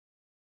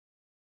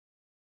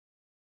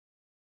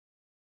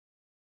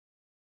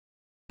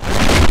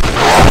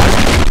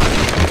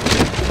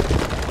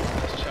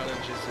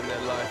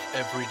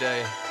every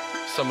day.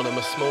 Some of them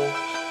are small,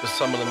 but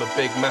some of them are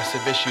big,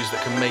 massive issues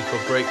that can make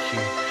or break you.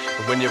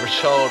 But when you're a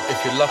child,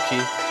 if you're lucky,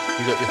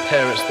 you got your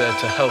parents there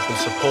to help and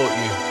support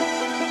you.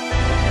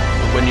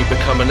 But when you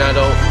become an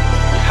adult,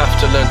 you have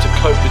to learn to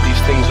cope with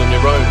these things on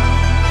your own.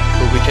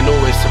 But we can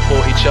always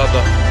support each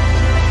other.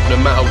 No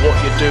matter what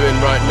you're doing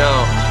right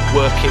now,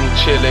 working,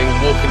 chilling,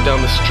 walking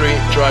down the street,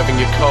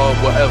 driving your car,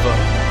 whatever.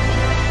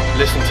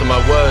 Listen to my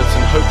words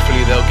and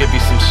hopefully they'll give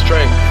you some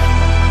strength.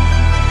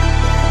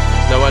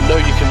 Now I know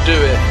you can do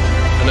it,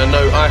 and I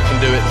know I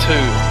can do it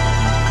too.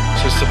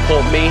 So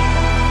support me,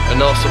 and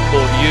I'll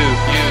support you.